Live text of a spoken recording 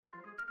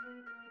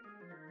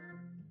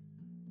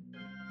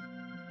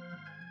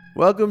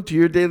Welcome to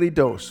your Daily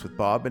Dose with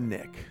Bob and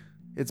Nick.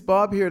 It's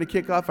Bob here to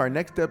kick off our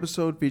next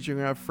episode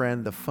featuring our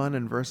friend, the fun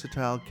and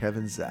versatile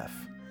Kevin Zeff.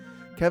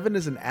 Kevin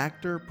is an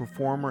actor,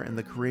 performer, and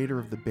the creator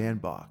of The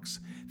Bandbox,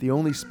 the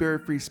only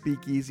spirit-free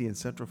speakeasy in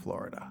Central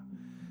Florida.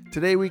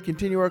 Today we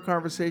continue our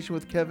conversation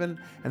with Kevin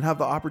and have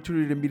the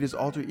opportunity to meet his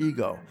alter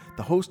ego,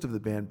 the host of The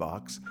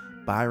Bandbox,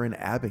 Byron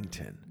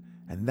Abington.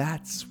 And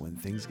that's when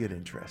things get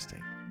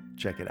interesting.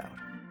 Check it out.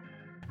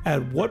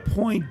 At what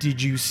point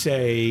did you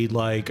say,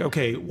 like,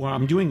 okay, well,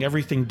 I'm doing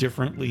everything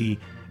differently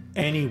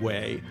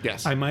anyway.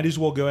 Yes. I might as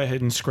well go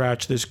ahead and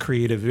scratch this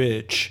creative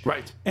itch.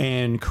 Right.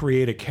 And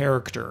create a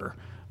character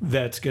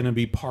that's going to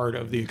be part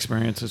of the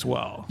experience as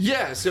well.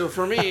 Yeah, so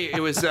for me, it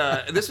was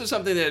this was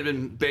something that had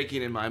been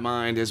baking in my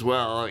mind as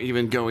well,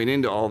 even going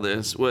into all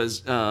this,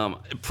 was this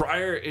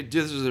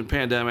was a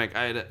pandemic,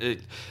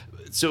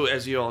 so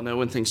as you all know,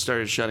 when things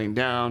started shutting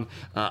down,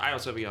 I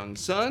also have a young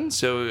son,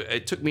 so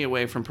it took me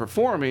away from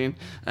performing,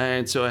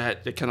 and so I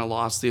kind of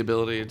lost the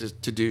ability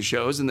to do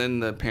shows. And then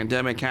the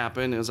pandemic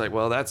happened. It was like,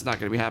 well, that's not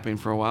going to be happening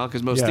for a while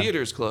because most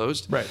theaters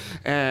closed. Right.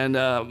 And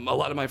a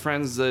lot of my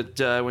friends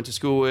that I went to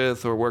school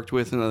with or worked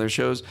with in other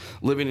shows,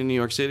 living in New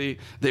York City,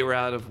 they were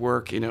out of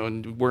work,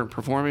 and weren't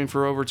performing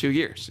for over 2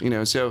 years.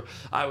 So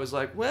I was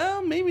like,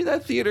 well, maybe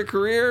that theater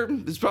career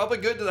is probably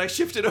good that I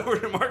shifted over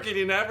to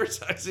marketing and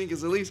advertising,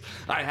 because at least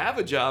I have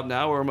a job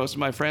now where most of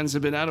my friends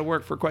have been out of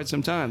work for quite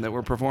some time that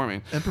were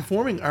performing. And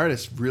performing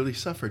artists really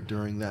suffered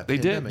during that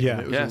pandemic. Did. Yeah.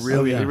 And It was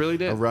they really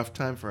did. a rough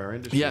time for our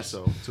industry. Yes.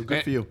 So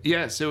good for you.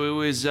 Yeah, so it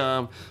was,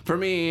 for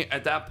me,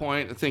 at that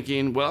point,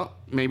 thinking, well,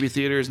 maybe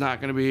theater is not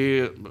going to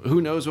be,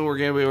 who knows when we're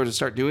going to be able to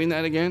start doing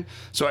that again.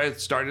 So I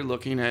started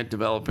looking at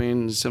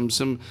developing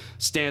some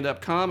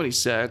stand-up comedy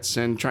sets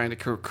and trying to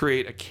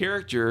create a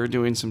character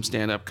doing some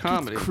stand-up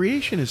comedy.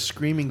 Creation is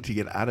screaming to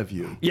get out of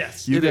you.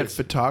 Yes, You've it got is.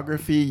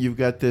 photography. You've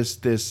got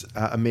this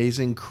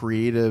amazing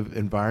creative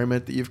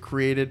environment that you've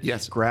created.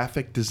 Yes.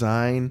 Graphic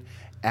design,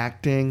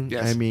 acting.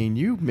 Yes. I mean,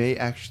 you may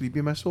actually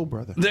be my soul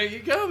brother. There you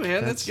go,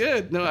 man. That's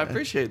good. No, I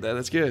appreciate that.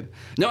 That's good.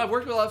 No, I've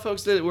worked with a lot of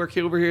folks that work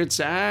over here at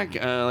SAC.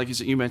 Like you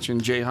said, you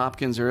mentioned Jay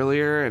Hopkins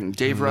earlier, and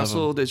Dave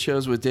Russell did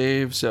shows with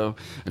Dave. So,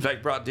 in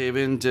fact, brought Dave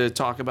in to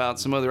talk about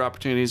some other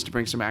opportunities to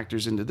bring some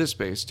actors into this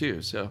space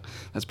too. So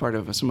that's part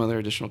of some other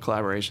additional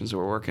collaborations that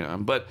we're working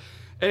on. But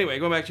anyway,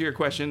 going back to your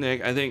question,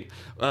 Nick, I think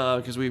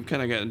because we've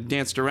kind of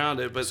danced around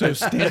it, but So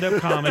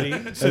stand-up comedy.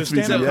 So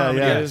stand-up yeah, comedy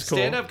yeah. is cool.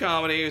 stand-up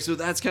comedy. So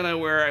that's kind of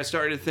where I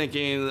started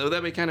thinking, oh,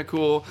 that'd be kind of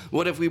cool.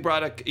 What if we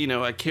brought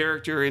a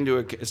character into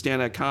a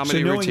stand-up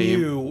comedy So knowing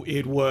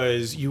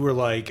routine? you were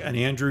like an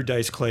Andrew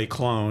Dice Clay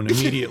clone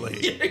immediately.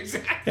 Yeah,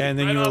 exactly. And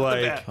then Right you were off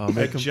the like, bat.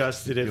 make 'em-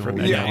 adjusted it from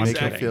Yeah, the Yeah, make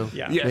exactly. him feel.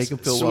 Yeah. Yes, Make him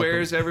feel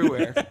swears welcome.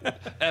 everywhere,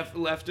 F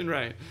left and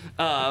right.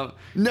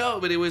 No,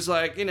 but it was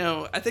like,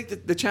 I think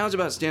that the challenge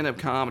about stand-up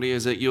comedy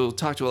is that you'll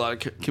talk to a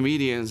lot of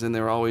comedians, and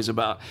they're always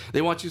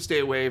they want you to stay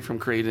away from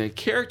creating a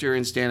character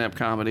in stand-up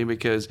comedy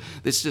because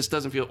this just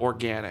doesn't feel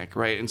organic,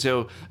 right? And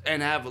so,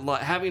 and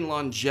having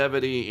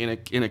longevity in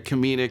a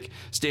comedic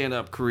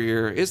stand-up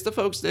career is the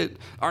folks that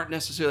aren't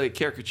necessarily a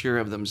caricature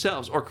of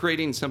themselves or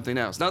creating something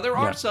else. Now, there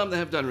are some that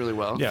have done really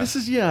well. Yeah. This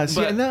is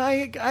But- and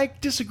I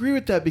disagree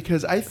with that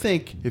because I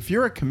think if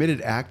you're a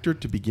committed actor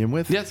to begin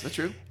with, Yes, that's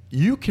true.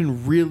 you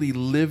can really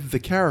live the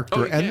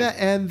character, Oh, you can.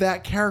 and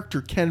that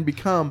character can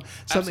become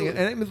something.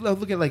 Absolutely. And I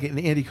look at like an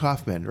Andy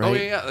Kaufman, right? Oh,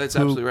 yeah, that's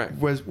Who absolutely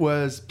right.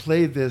 Was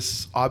played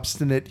this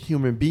obstinate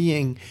human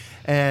being,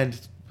 and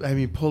I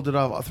mean pulled it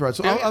off throughout.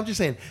 So Yeah, I'm just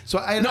saying. So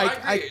I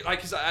agree.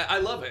 Cause I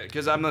love it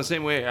because I'm the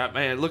same way.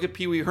 Man, look at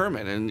Pee Wee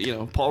Herman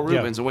and Paul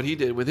Rubens and what he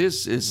did with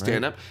his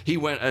stand up. He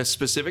went a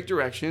specific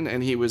direction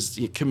and he was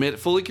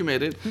fully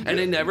committed, and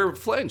he never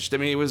flinched. I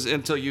mean, it was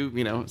until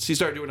he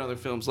started doing other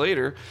films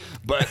later,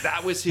 but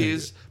that was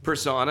his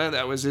persona.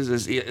 That was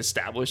his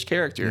established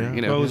character.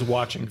 Yeah. Well, it was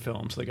watching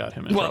films that got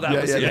him in Well, trouble.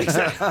 that was yeah.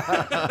 exactly.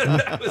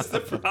 That was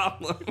the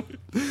problem.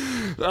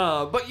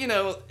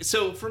 But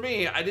so for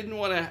me, I didn't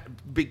want to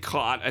be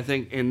caught. I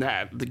think in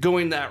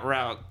going that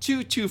route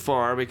too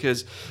far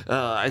because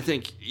I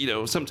think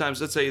sometimes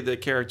let's say the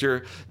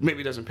character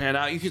maybe doesn't pan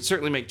out. You could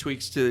certainly make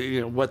tweaks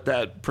to what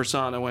that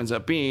persona winds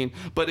up being,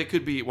 but it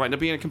could wind up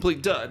being a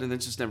complete dud, and it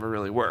just never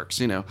really works.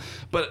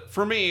 But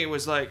for me, it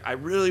was like I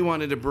really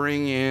wanted to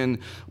bring in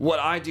what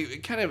I do.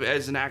 Kind of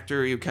as an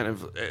actor, you kind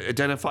of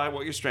identify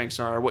what your strengths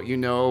are, what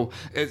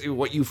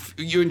what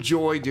you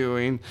enjoy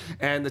doing,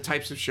 and the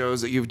types of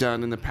shows that you've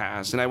done in the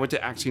past. And I went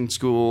to acting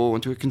school,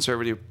 went to a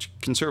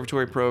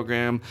conservatory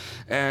program,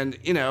 and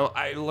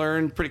I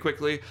learned pretty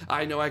quickly.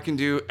 I know I can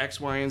do X,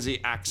 Y, and Z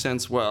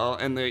accents well,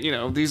 and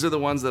these are the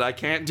ones that I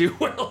can't do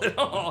well at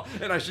all,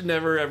 and I should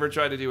never ever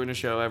try to do in a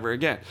show ever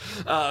again.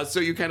 So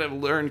you kind of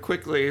learn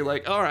quickly,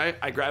 like, all right,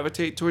 I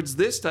gravitate towards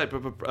this type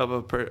of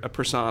a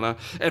persona,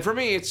 and for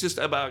me, it's just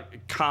about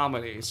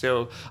comedy.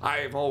 So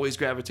I've always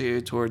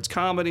gravitated towards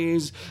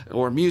comedies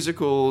or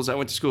musicals. I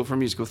went to school for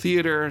musical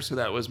theater, so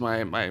that was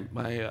my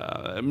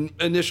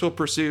initial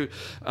pursuit.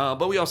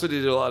 But we also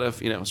did a lot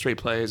of straight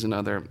plays and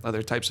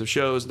other types of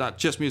shows, not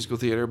just musical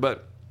theater,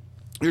 but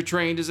You're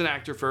trained as an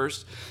actor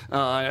first.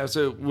 I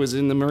also was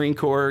in the Marine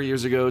Corps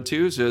years ago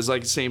too, so it's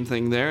like the same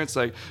thing there. It's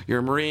like you're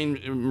a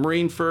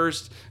Marine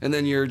first, and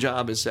then your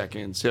job is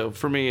second. So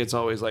for me, it's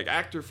always like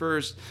actor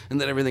first, and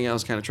then everything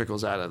else kind of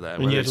trickles out of that.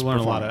 And you have to learn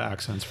a lot of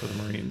accents for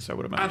the Marines, I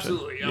would imagine.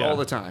 Absolutely, all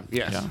the time.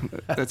 Yes,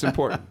 that's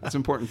important. That's an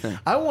important thing.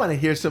 I want to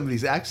hear some of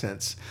these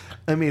accents.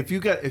 I mean, if you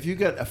got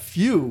a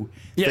few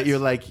that you're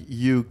like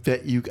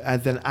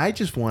then I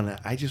just want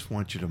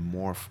you to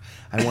morph.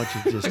 I want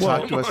you to just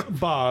talk to us,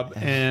 Bob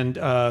and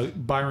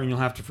Byron. You'll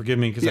have to forgive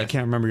me because I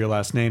can't remember your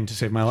last name to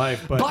save my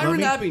life. But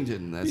Byron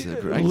Abington. That's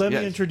it. Right? Let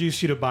me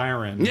introduce you to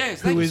Byron,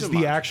 Yes, who is so the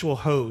much. actual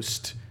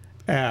host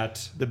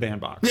at the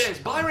Bandbox. Yes,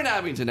 Byron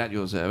Abington at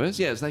your service.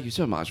 Yes, thank you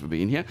so much for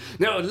being here.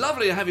 No,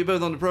 lovely to have you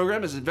both on the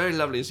program. It's very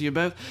lovely to see you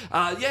both.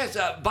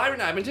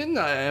 Byron Abington.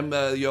 I am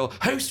your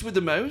host with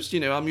the most. You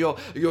know, I'm your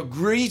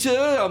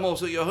greeter. I'm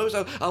also your host.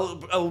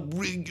 I'll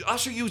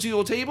usher you to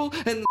your table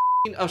and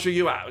usher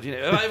you out. You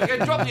know, if I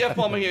can drop the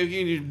F-bomb here,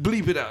 you can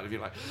bleep it out if you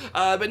like.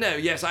 But no,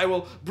 yes, I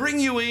will bring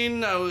you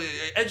in. I'll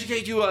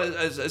educate you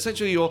as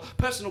essentially your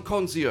personal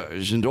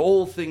concierge into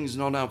all things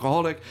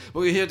non-alcoholic.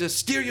 We're here to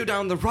steer you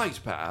down the right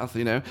path,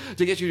 you know,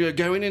 to get you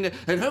going in,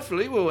 and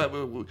hopefully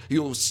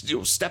you'll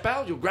step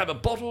out, you'll grab a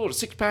bottle or a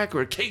six-pack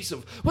or a case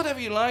of whatever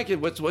you like,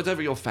 and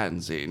whatever your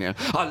fancy. You know,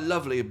 our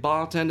lovely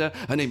bartender,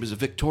 her name is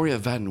Victoria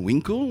Van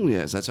Winkle.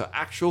 Yes, that's her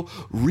actual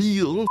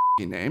real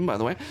name, by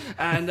the way,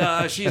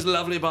 and she's a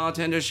lovely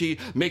bartender. She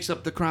makes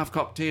up the craft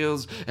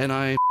cocktails, and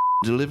I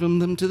deliver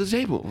them to the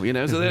table, you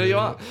know, so there you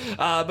are.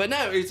 But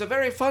no, it's a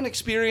very fun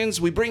experience.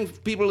 We bring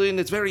people in.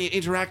 It's very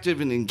interactive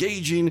and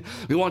engaging.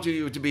 We want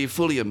you to be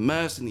fully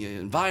immersed in the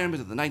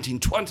environment of the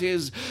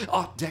 1920s,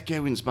 Art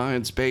Deco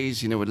inspired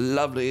space, you know, with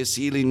lovely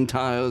ceiling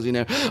tiles, you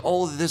know,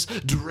 all this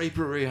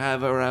drapery we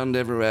have around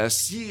everywhere.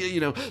 See, you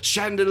know,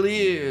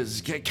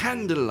 chandeliers,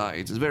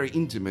 candlelight. It's a very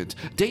intimate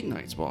date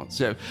night spot.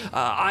 So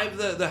I'm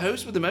the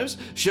host with the most,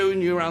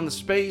 showing you around the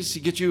space,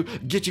 get you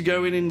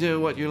going into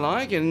what you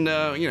like, and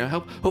you know,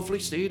 hopefully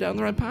steer you down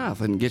the right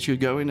path and get you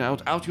going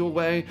out your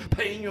way,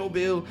 paying your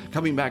bill,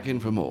 coming back in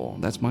for more.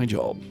 That's my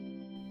job.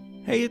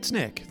 Hey, it's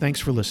Nick. Thanks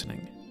for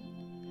listening.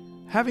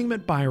 Having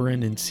met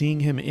Byron and seeing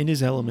him in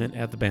his element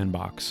at the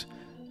Bandbox,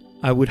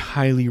 I would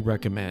highly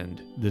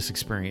recommend this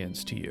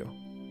experience to you.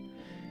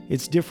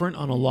 It's different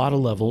on a lot of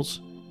levels.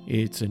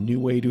 It's a new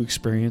way to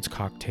experience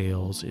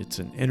cocktails. It's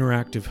an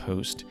interactive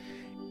host,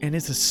 and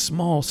it's a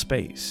small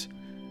space.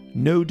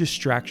 No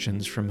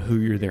distractions from who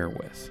you're there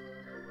with.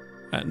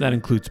 That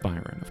includes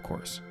Byron, of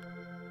course.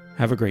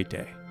 Have a great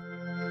day.